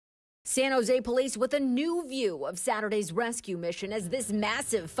San Jose police with a new view of Saturday's rescue mission as this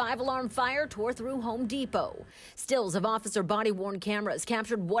massive 5-alarm fire tore through Home Depot. Stills of officer body-worn cameras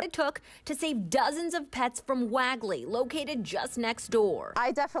captured what it took to save dozens of pets from Wagley, located just next door.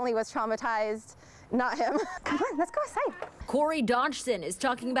 I definitely was traumatized. Not him. Come on, let's go outside. Corey Dodgson is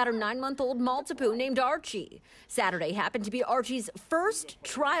talking about a 9-month-old Maltipoo named Archie. Saturday happened to be Archie's first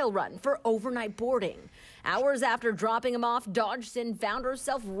trial run for overnight boarding. Hours after dropping him off, Dodgson found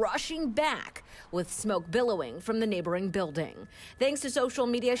herself rushing back with smoke billowing from the neighboring building. Thanks to social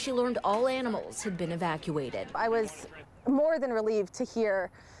media, she learned all animals had been evacuated. I was more than relieved to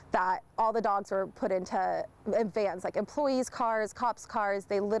hear that all the dogs were put into vans, like employees' cars, cops' cars.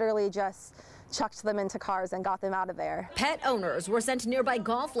 They literally just chucked them into cars and got them out of there. Pet owners were sent to nearby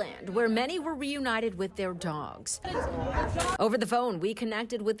Golfland, where many were reunited with their dogs. Over the phone, we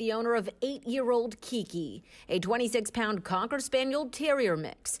connected with the owner of 8-year-old Kiki, a 26-pound Cocker Spaniel Terrier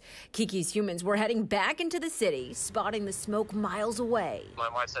mix. Kiki's humans were heading back into the city, spotting the smoke miles away. My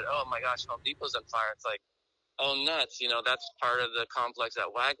wife said, "Oh my gosh, Home Depot's on fire." It's like, oh nuts, that's part of the complex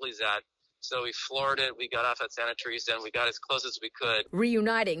that Wagley's at. So we floored it, we got off at Santa Teresa, and we got as close as we could.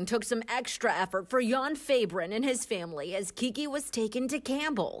 Reuniting took some extra effort for Jan Fabrin and his family as Kiki was taken to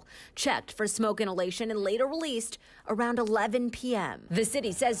Campbell, checked for smoke inhalation, and later released around 11 p.m. The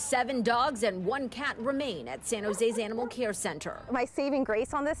city says 7 dogs and 1 cat remain at San Jose's Animal Care Center. My saving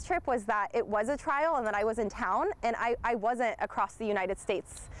grace on this trip was that it was a trial and that I was in town and I wasn't across the United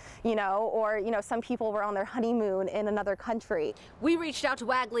States, or some people were on their honeymoon in another country. We reached out to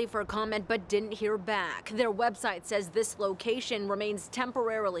Wagley for a comment but didn't hear back. Their website says this location remains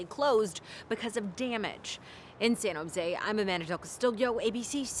temporarily closed because of damage. In San Jose, I'm Amanda Del Castillo,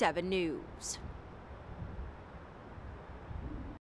 ABC 7 News.